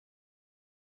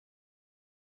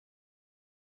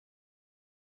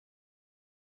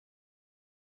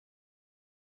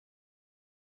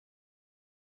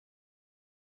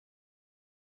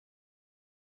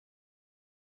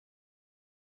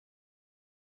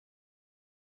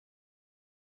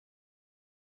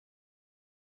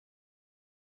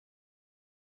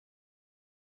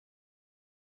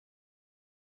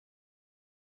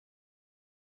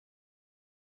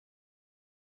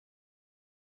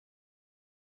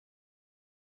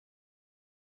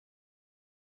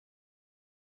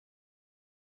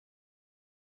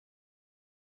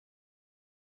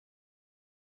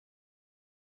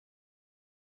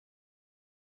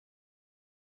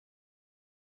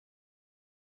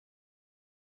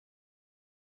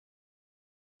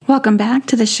Welcome back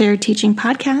to the Shared Teaching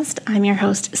Podcast. I'm your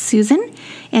host, Susan,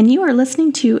 and you are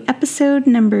listening to episode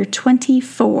number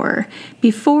 24,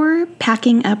 Before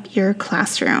Packing Up Your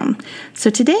Classroom. So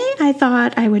today I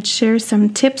thought I would share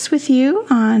some tips with you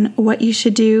on what you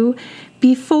should do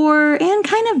before and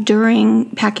kind of during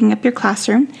packing up your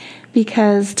classroom,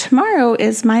 because tomorrow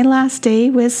is my last day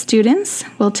with students.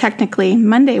 Well, technically,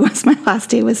 Monday was my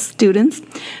last day with students,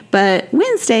 but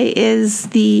Wednesday is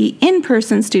the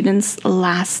in-person students'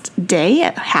 last day,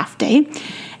 half day,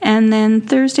 and then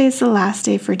Thursday is the last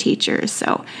day for teachers.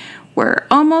 So we're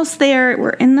almost there.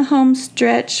 We're in the home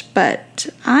stretch, but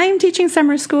I'm teaching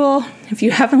summer school. If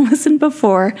you haven't listened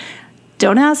before,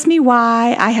 don't ask me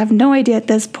why. I have no idea at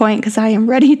this point because I am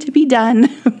ready to be done.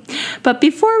 But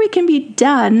before we can be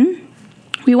done,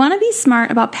 we want to be smart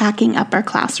about packing up our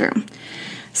classroom.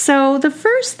 So the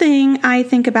first thing I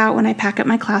think about when I pack up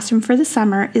my classroom for the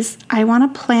summer is I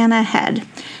want to plan ahead.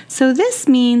 So this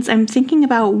means I'm thinking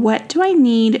about what do I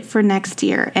need for next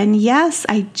year. And yes,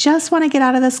 I just want to get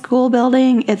out of the school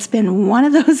building. It's been one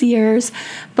of those years,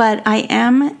 but I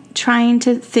am trying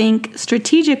to think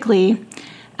strategically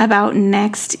about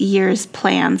next year's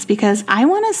plans because I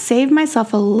want to save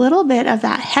myself a little bit of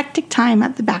that hectic time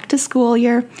at the back to school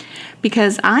year,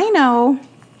 because I know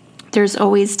there's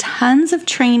always tons of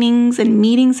trainings and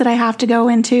meetings that I have to go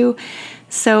into,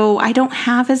 so I don't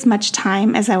have as much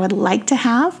time as I would like to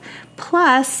have.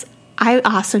 Plus, I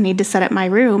also need to set up my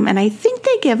room, and I think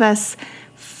they give us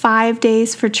 5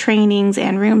 days for trainings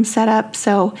and room setup,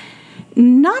 so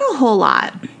not a whole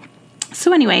lot.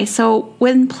 So anyway,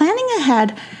 when planning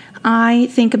ahead, I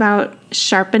think about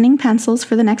sharpening pencils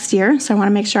for the next year. So I want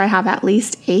to make sure I have at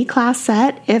least a class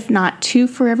set, if not 2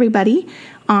 for everybody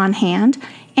on hand.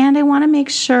 And I want to make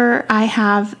sure I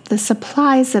have the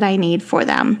supplies that I need for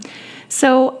them.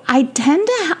 So I tend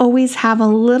to always have a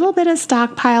little bit of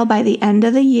stockpile by the end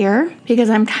of the year because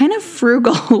I'm kind of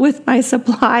frugal with my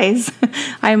supplies,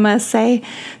 I must say.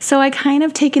 So I kind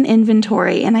of take an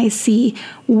inventory and I see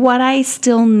what I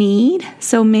still need.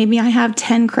 So maybe I have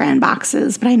 10 crayon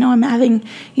boxes, but I know I'm having,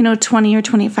 20 or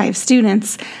 25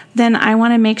 students. Then I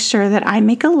want to make sure that I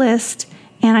make a list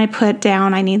and I put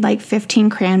down I need like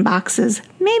 15 crayon boxes,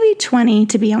 maybe 20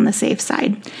 to be on the safe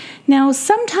side. Now,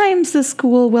 sometimes the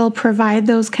school will provide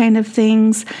those kind of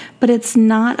things, but it's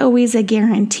not always a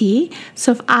guarantee.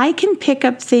 So if I can pick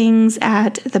up things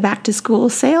at the back to school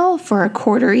sale for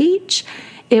 $0.25 each,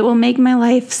 it will make my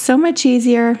life so much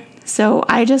easier. So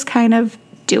I just kind of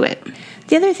do it.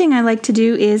 The other thing I like to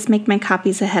do is make my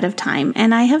copies ahead of time.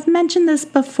 And I have mentioned this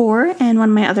before in one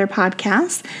of my other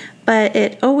podcasts, but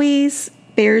it always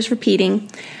bears repeating.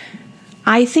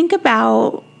 I think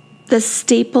about the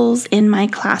staples in my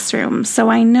classroom. So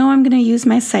I know I'm going to use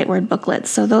my sight word booklets.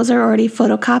 So those are already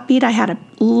photocopied. I had a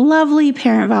lovely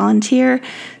parent volunteer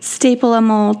staple them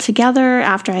all together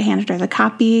after I handed her the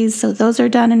copies. So those are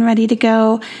done and ready to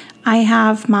go. I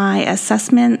have my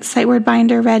assessment sight word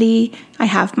binder ready. I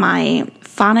have my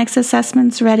phonics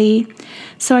assessments ready.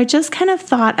 So I just kind of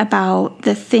thought about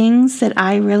the things that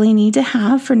I really need to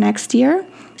have for next year.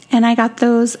 And I got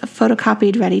those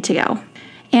photocopied ready to go.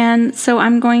 And so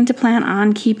I'm going to plan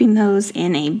on keeping those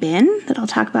in a bin that I'll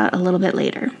talk about a little bit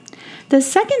later. The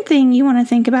second thing you want to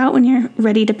think about when you're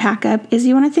ready to pack up is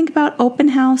you want to think about open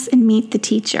house and meet the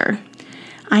teacher.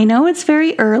 I know it's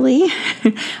very early,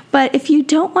 but if you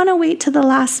don't want to wait till the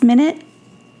last minute,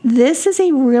 this is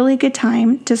a really good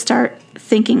time to start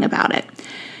thinking about it.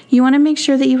 You want to make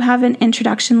sure that you have an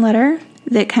introduction letter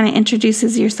that kind of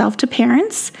introduces yourself to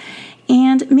parents,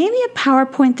 and maybe a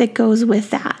PowerPoint that goes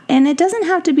with that. And it doesn't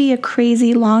have to be a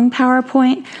crazy long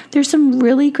PowerPoint. There's some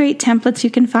really great templates you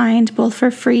can find both for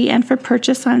free and for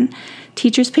purchase on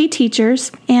Teachers Pay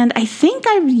Teachers. And I think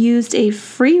I've used a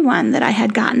free one that I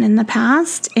had gotten in the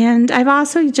past. And I've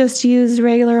also just used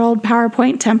regular old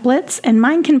PowerPoint templates. And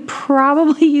mine can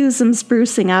probably use some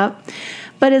sprucing up.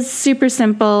 But it's super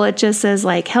simple. It just says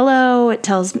like, hello. It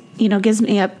tells,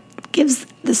 gives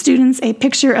the students a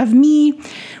picture of me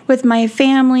with my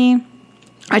family.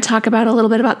 I talk about a little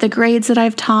bit about the grades that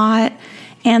I've taught,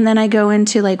 and then I go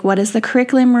into like what is the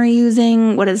curriculum we're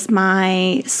using, what is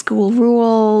my school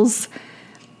rules,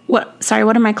 what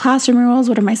are my classroom rules,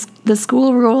 what are the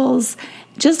school rules,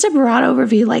 just a broad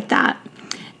overview like that.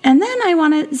 And then I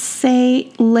want to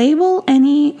say label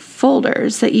any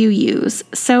folders that you use.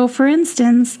 So for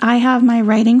instance, I have my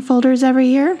writing folders every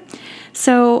year.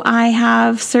 So I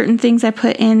have certain things I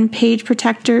put in page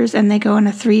protectors and they go in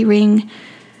a 3-ring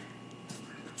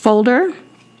folder.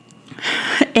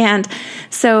 And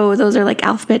so those are like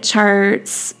alphabet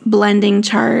charts, blending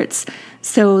charts.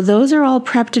 So those are all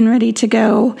prepped and ready to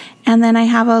go. And then I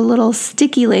have a little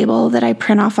sticky label that I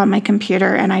print off on my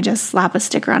computer, and I just slap a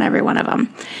sticker on every one of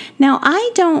them. Now,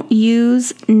 I don't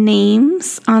use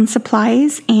names on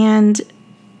supplies and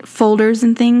folders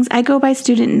and things. I go by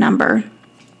student number.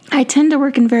 I tend to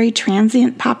work in very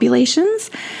transient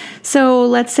populations. So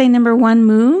let's say number 1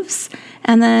 moves,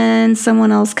 and then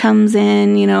someone else comes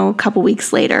in, a couple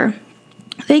weeks later.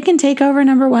 They can take over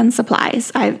number 1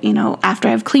 supplies. After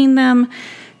I've cleaned them,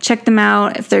 checked them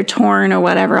out, if they're torn or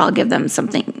whatever, I'll give them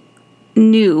something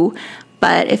new.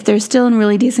 But if they're still in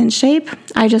really decent shape,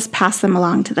 I just pass them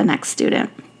along to the next student.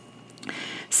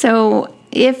 So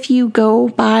if you go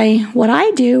by what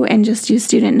I do and just use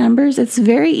student numbers, it's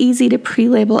very easy to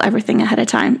pre-label everything ahead of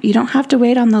time. You don't have to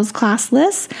wait on those class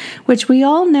lists, which we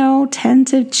all know tend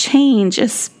to change,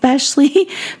 especially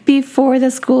before the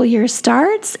school year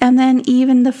starts, and then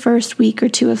even the first week or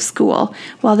 2 of school,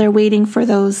 while they're waiting for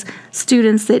those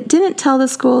students that didn't tell the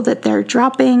school that they're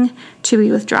dropping to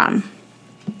be withdrawn.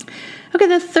 Okay,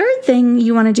 the third thing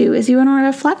you want to do is you want to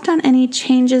reflect on any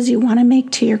changes you want to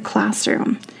make to your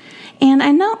classroom. And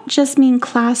I don't just mean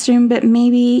classroom, but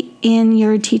maybe in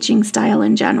your teaching style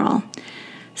in general.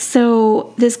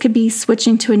 So this could be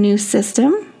switching to a new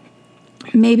system.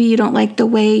 Maybe you don't like the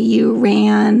way you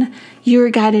ran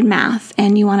your guided math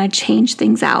and you want to change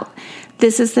things out.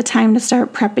 This is the time to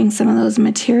start prepping some of those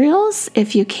materials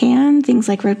if you can, things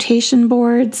like rotation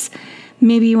boards.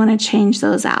 Maybe you want to change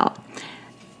those out.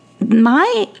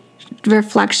 My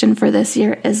reflection for this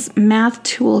year is math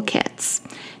toolkits.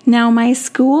 Now, my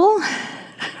school,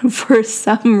 for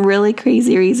some really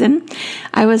crazy reason,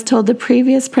 I was told the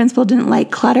previous principal didn't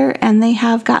like clutter, and they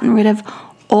have gotten rid of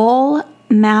all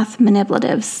math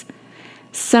manipulatives.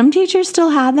 Some teachers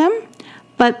still had them,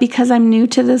 but because I'm new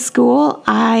to the school,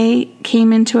 I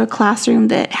came into a classroom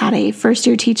that had a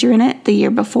first-year teacher in it the year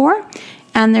before,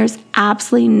 and there's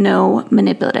absolutely no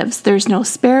manipulatives. There's no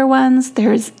spare ones.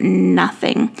 There's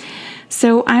nothing.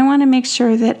 So I want to make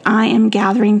sure that I am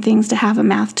gathering things to have a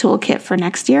math toolkit for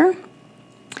next year.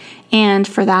 And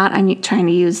for that, I'm trying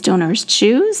to use Donors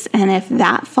Choose. And if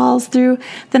that falls through,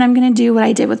 then I'm going to do what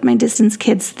I did with my distance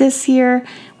kids this year,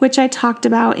 which I talked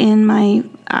about in my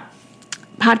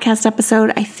podcast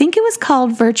episode. I think it was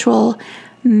called Virtual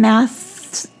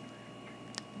Math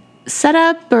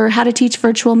Setup or How to Teach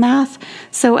Virtual Math.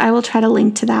 So I will try to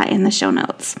link to that in the show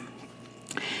notes.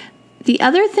 The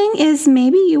other thing is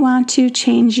maybe you want to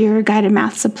change your guided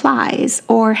math supplies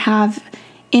or have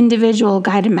individual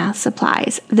guided math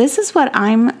supplies. This is what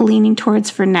I'm leaning towards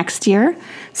for next year.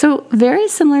 So very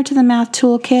similar to the math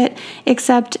toolkit,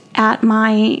 except at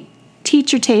my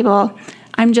teacher table,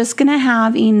 I'm just going to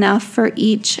have enough for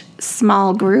each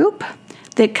small group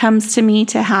that comes to me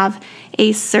to have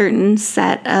a certain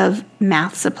set of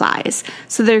math supplies.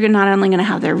 So they're not only going to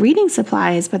have their reading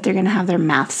supplies, but they're going to have their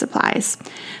math supplies.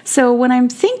 So when I'm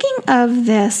thinking of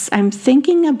this, I'm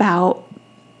thinking about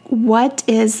what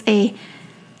is a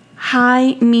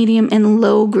high, medium, and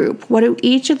low group. What do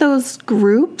each of those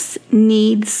groups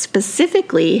need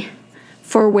specifically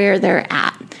for where they're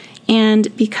at?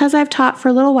 And because I've taught for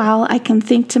a little while, I can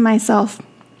think to myself,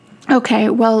 okay,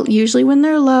 well, usually when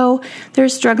they're low, they're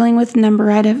struggling with number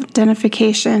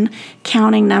identification,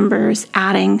 counting numbers,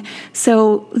 adding.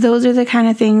 So those are the kind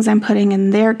of things I'm putting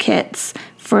in their kits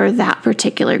for that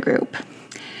particular group.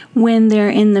 When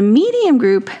they're in the medium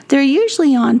group, they're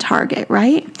usually on target,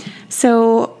 right?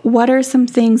 So what are some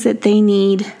things that they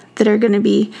need that are going to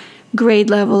be grade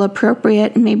level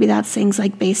appropriate? And maybe that's things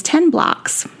like base 10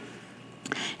 blocks.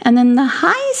 And then the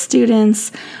high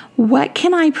students, what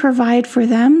can I provide for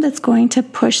them that's going to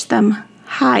push them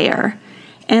higher?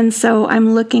 And so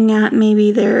I'm looking at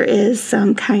maybe there is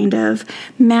some kind of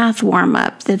math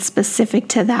warm-up that's specific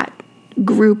to that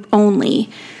group only.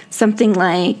 Something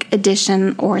like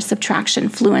addition or subtraction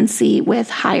fluency with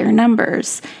higher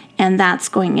numbers. And that's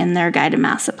going in their guided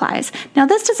math supplies. Now,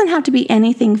 this doesn't have to be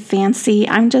anything fancy.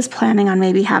 I'm just planning on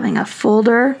maybe having a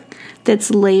folder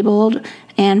that's labeled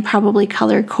and probably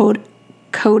color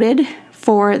coded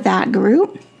for that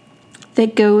group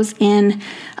that goes in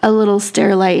a little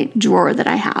Sterilite drawer that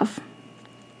I have.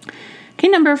 Okay,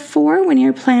 number 4, when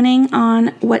you're planning on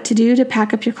what to do to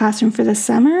pack up your classroom for the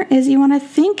summer, is you want to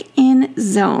think in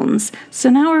zones. So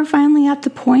now we're finally at the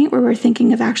point where we're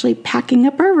thinking of actually packing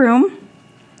up our room.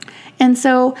 And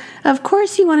so, of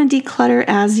course, you want to declutter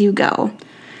as you go.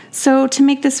 So to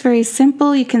make this very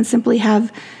simple, you can simply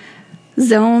have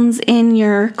zones in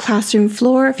your classroom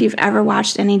floor. If you've ever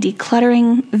watched any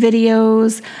decluttering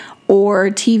videos or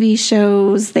TV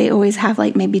shows, they always have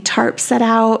like maybe tarps set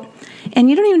out. And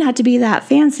you don't even have to be that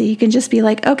fancy. You can just be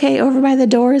like, okay, over by the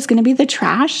door is going to be the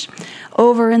trash.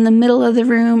 Over in the middle of the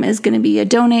room is going to be a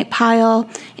donate pile.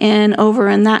 And over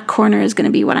in that corner is going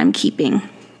to be what I'm keeping.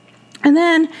 And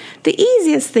then the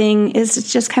easiest thing is to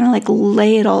just kind of like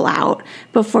lay it all out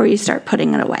before you start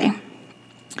putting it away.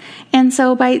 And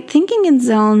so by thinking in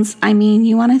zones, I mean,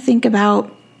 you want to think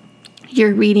about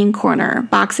your reading corner,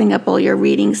 boxing up all your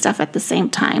reading stuff at the same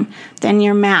time, then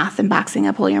your math and boxing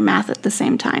up all your math at the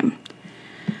same time.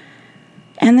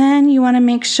 And then you want to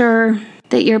make sure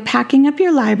that you're packing up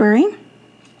your library.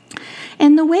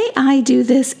 And the way I do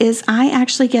this is I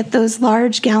actually get those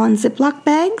large gallon Ziploc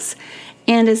bags,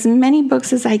 and as many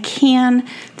books as I can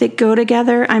that go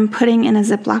together, I'm putting in a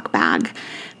Ziploc bag,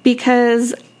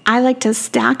 because I like to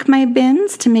stack my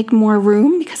bins to make more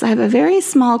room, because I have a very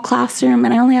small classroom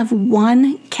and I only have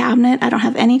one cabinet. I don't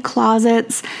have any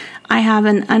closets. I have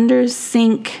an under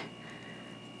sink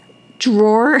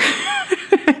drawer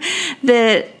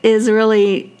that is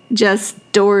really just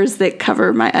doors that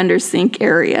cover my under sink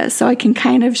area. So I can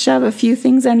kind of shove a few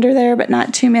things under there, but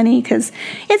not too many, because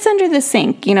it's under the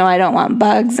sink. You know, I don't want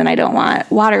bugs and I don't want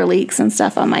water leaks and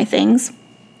stuff on my things.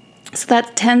 So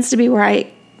that tends to be where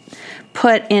I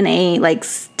put in a like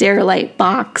Sterilite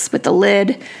box with the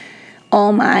lid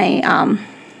all my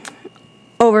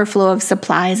overflow of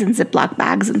supplies and Ziploc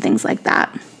bags and things like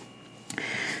that.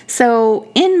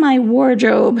 So in my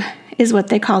wardrobe is what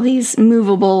they call these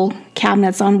movable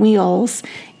cabinets on wheels,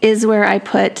 is where I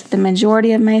put the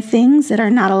majority of my things that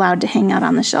are not allowed to hang out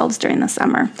on the shelves during the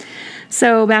summer.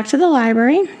 So back to the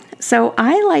library. So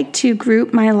I like to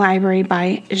group my library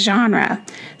by genre.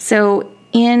 So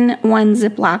in one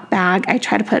Ziploc bag, I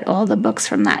try to put all the books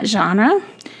from that genre.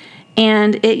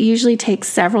 And it usually takes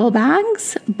several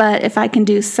bags, but if I can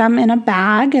do some in a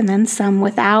bag and then some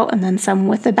without and then some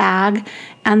with a bag,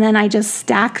 and then I just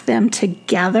stack them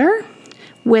together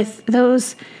with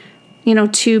those, you know,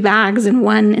 2 bags and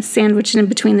one sandwich in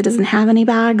between that doesn't have any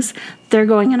bags, they're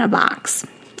going in a box.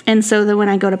 And so that when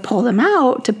I go to pull them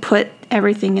out to put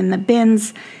everything in the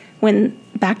bins, when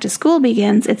back to school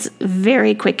begins, it's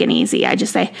very quick and easy. I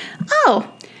just say,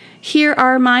 oh, here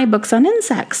are my books on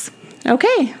insects.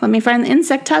 Okay, let me find the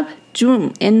insect tub.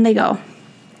 Zoom, in they go.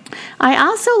 I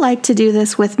also like to do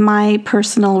this with my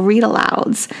personal read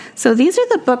alouds. So these are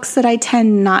the books that I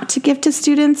tend not to give to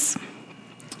students.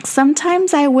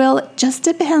 Sometimes I will. It just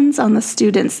depends on the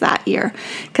students that year,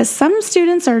 because some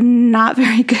students are not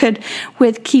very good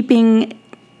with keeping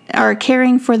or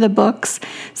caring for the books.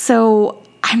 So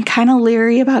I'm kind of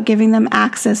leery about giving them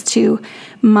access to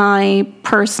my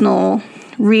personal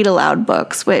read aloud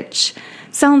books, which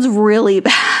sounds really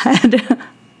bad.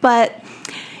 But,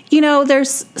 you know,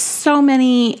 there's so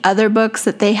many other books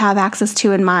that they have access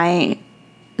to in my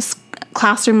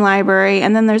classroom library.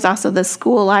 And then there's also the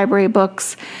school library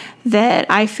books that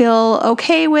I feel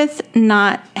okay with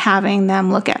not having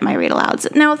them look at my read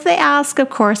alouds. Now, if they ask, of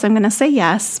course, I'm going to say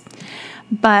yes.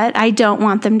 But I don't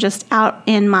want them just out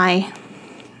in my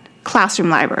classroom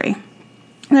library.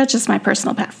 That's just my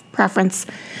personal preference.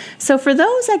 So for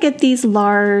those, I get these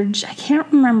large, I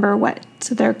can't remember what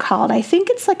they're called. I think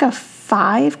it's like a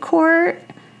 5-quart.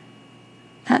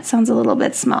 That sounds a little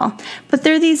bit small. But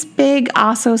they're these big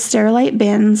also Sterilite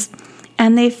bins,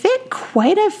 and they fit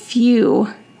quite a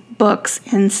few books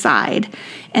inside.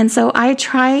 And so I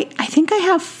think I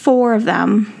have 4 of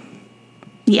them.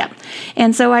 Yeah.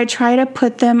 And so I try to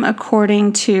put them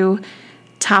according to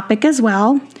topic as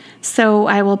well. So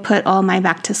I will put all my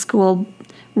back to school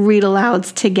read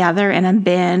alouds together in a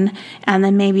bin, and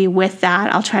then maybe with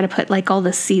that I'll try to put like all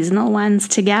the seasonal ones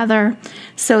together,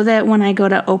 so that when I go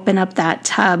to open up that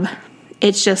tub,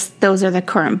 it's just those are the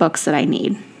current books that I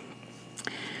need.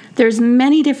 There's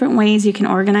many different ways you can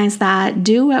organize that.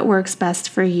 Do what works best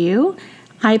for you.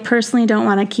 I personally don't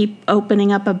want to keep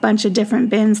opening up a bunch of different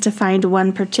bins to find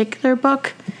one particular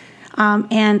book,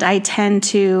 and I tend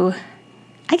to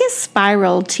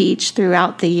spiral teach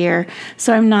throughout the year.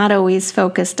 So I'm not always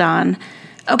focused on,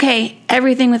 okay,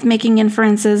 everything with making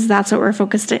inferences, that's what we're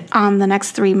focused on the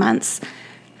next 3 months.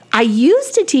 I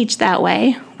used to teach that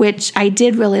way, which I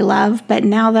did really love, but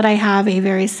now that I have a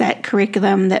very set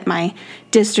curriculum that my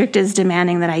district is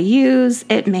demanding that I use,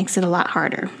 it makes it a lot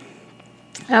harder.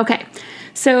 Okay,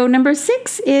 so number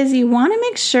 6 is you want to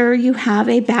make sure you have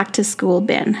a back to school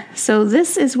bin. So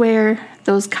this is where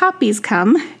those copies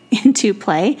come into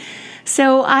play.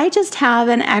 So I just have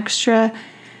an extra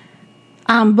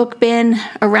book bin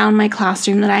around my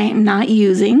classroom that I am not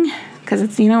using, because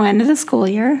it's, end of the school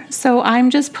year. So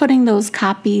I'm just putting those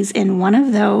copies in one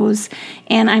of those,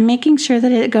 and I'm making sure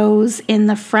that it goes in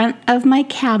the front of my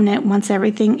cabinet once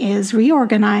everything is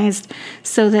reorganized,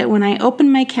 so that when I open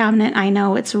my cabinet, I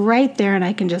know it's right there and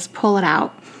I can just pull it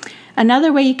out.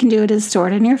 Another way you can do it is store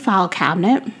it in your file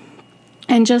cabinet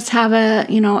and just have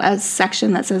a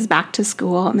section that says back to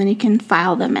school, and then you can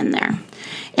file them in there.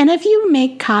 And if you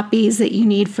make copies that you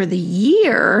need for the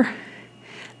year,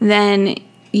 then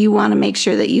you want to make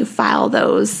sure that you file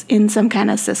those in some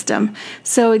kind of system.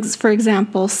 So, for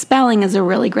example, spelling is a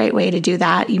really great way to do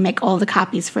that. You make all the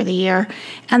copies for the year,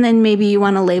 and then maybe you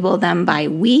want to label them by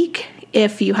week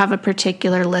if you have a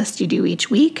particular list you do each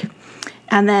week.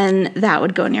 And then that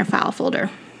would go in your file folder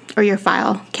or your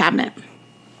file cabinet.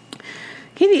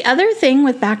 Okay, the other thing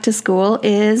with back to school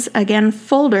is, again,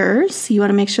 folders. You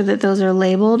want to make sure that those are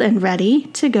labeled and ready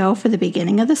to go for the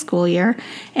beginning of the school year.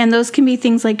 And those can be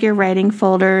things like your writing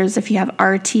folders, if you have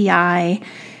RTI.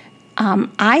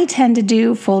 I tend to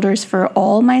do folders for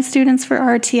all my students for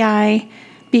RTI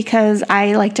because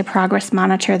I like to progress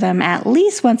monitor them at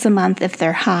least once a month if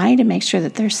they're high, to make sure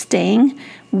that they're staying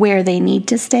where they need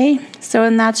to stay.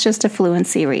 And that's just a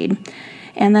fluency read.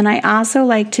 And then I also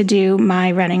like to do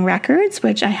my running records,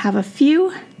 which I have a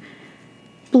few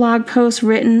blog posts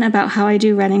written about how I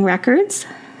do running records.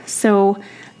 So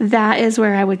that is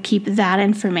where I would keep that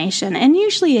information. And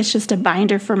usually it's just a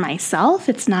binder for myself.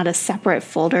 It's not a separate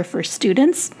folder for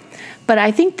students. But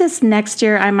I think this next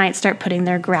year I might start putting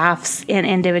their graphs in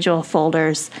individual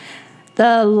folders.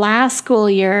 The last school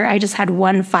year, I just had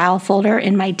one file folder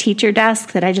in my teacher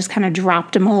desk that I just kind of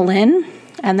dropped them all in.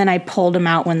 And then I pulled them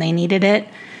out when they needed it.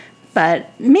 But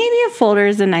maybe a folder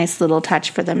is a nice little touch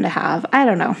for them to have. I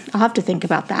don't know. I'll have to think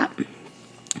about that.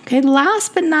 Okay,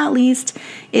 last but not least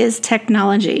is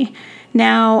technology.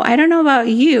 Now, I don't know about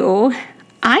you.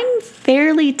 I'm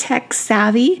fairly tech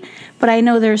savvy, but I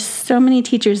know there's so many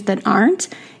teachers that aren't.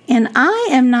 And I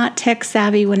am not tech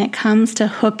savvy when it comes to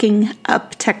hooking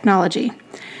up technology.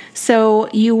 So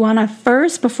you want to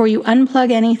first, before you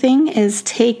unplug anything, is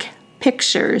take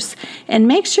pictures and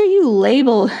make sure you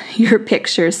label your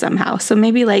pictures somehow. So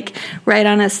maybe like write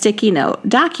on a sticky note,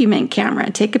 document camera,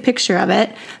 take a picture of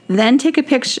it, then take a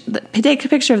picture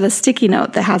of the sticky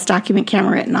note that has document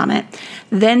camera written on it,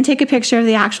 then take a picture of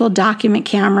the actual document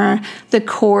camera, the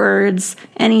cords,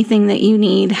 anything that you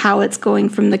need, how it's going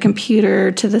from the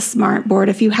computer to the smart board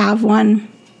if you have one.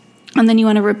 And then you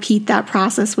want to repeat that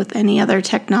process with any other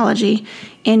technology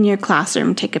in your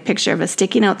classroom. Take a picture of a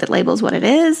sticky note that labels what it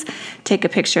is, take a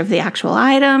picture of the actual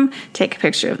item, take a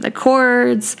picture of the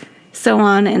cords, so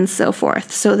on and so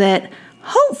forth, so that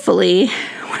hopefully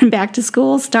when back to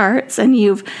school starts and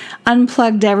you've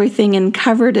unplugged everything and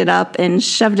covered it up and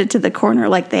shoved it to the corner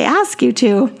like they ask you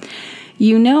to,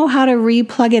 you know how to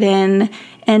re-plug it in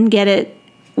and get it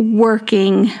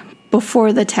working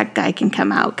before the tech guy can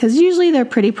come out, because usually they're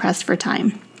pretty pressed for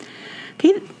time.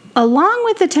 Okay, along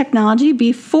with the technology,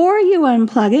 before you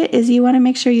unplug it, is you want to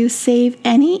make sure you save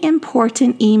any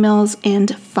important emails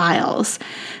and files.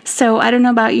 So I don't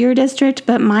know about your district,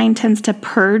 but mine tends to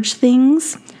purge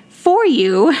things for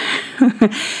you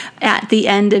at the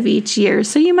end of each year.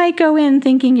 So you might go in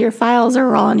thinking your files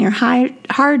are all on your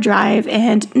hard drive,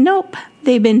 and nope,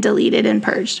 they've been deleted and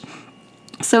purged.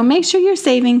 So make sure you're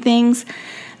saving things.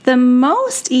 The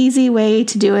most easy way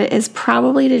to do it is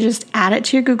probably to just add it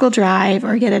to your Google Drive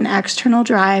or get an external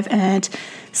drive and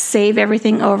save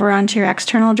everything over onto your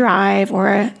external drive or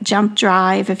a jump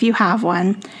drive if you have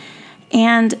one.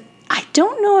 And I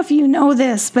don't know if you know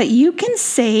this, but you can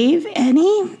save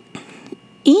any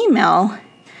email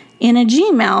in a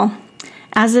Gmail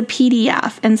as a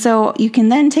PDF. And so you can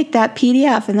then take that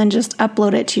PDF and then just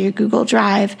upload it to your Google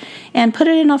Drive and put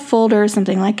it in a folder,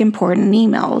 something like important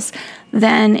emails.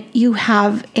 Then you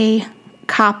have a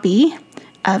copy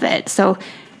of it. So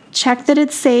check that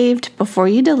it's saved before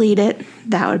you delete it.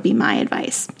 That would be my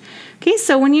advice. Okay,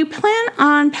 so when you plan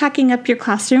on packing up your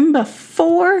classroom,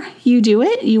 before you do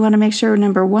it, you want to make sure,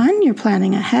 number one, you're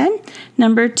planning ahead.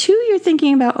 Number two, you're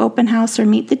thinking about open house or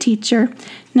meet the teacher.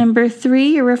 Number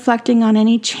three, you're reflecting on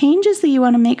any changes that you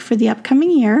want to make for the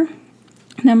upcoming year.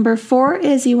 Number four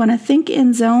is you want to think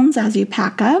in zones as you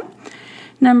pack up.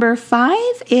 Number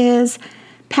five is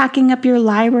packing up your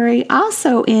library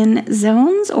also in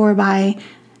zones or by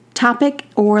topic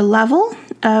or level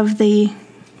of the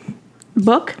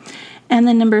book. And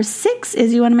then number six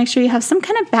is you want to make sure you have some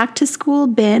kind of back to school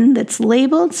bin that's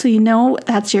labeled so you know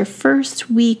that's your first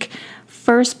week,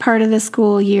 first part of the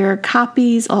school year,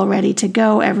 copies all ready to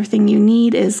go. Everything you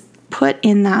need is put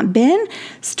in that bin,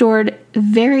 stored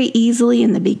very easily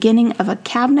in the beginning of a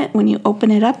cabinet. When you open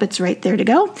it up, it's right there to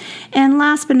go. And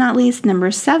last but not least,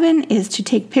 number 7 is to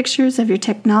take pictures of your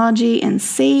technology and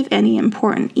save any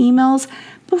important emails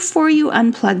before you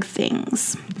unplug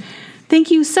things.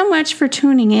 Thank you so much for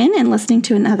tuning in and listening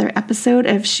to another episode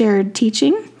of Shared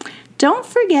Teaching. Don't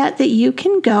forget that you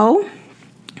can go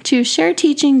to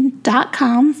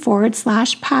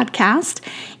sharedteaching.com/podcast,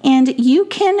 and you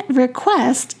can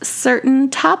request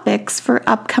certain topics for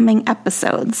upcoming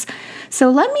episodes. So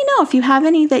let me know if you have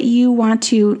any that you want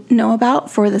to know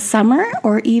about for the summer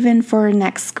or even for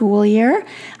next school year.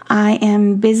 I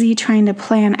am busy trying to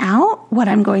plan out what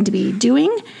I'm going to be doing,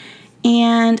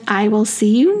 and I will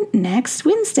see you next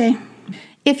Wednesday.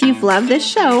 If you've loved this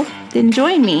show, then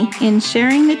join me in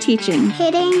sharing the teaching,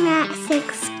 hitting that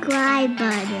subscribe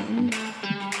button,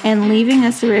 and leaving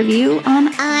us a review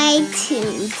on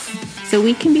iTunes, so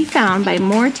we can be found by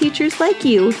more teachers like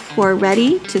you who are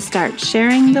ready to start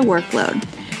sharing the workload.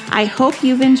 I hope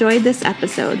you've enjoyed this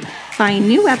episode. Find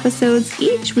new episodes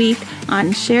each week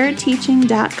on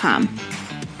sharedteaching.com.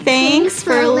 Thanks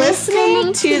for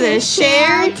listening to the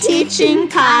Shared Teaching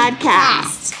Podcast.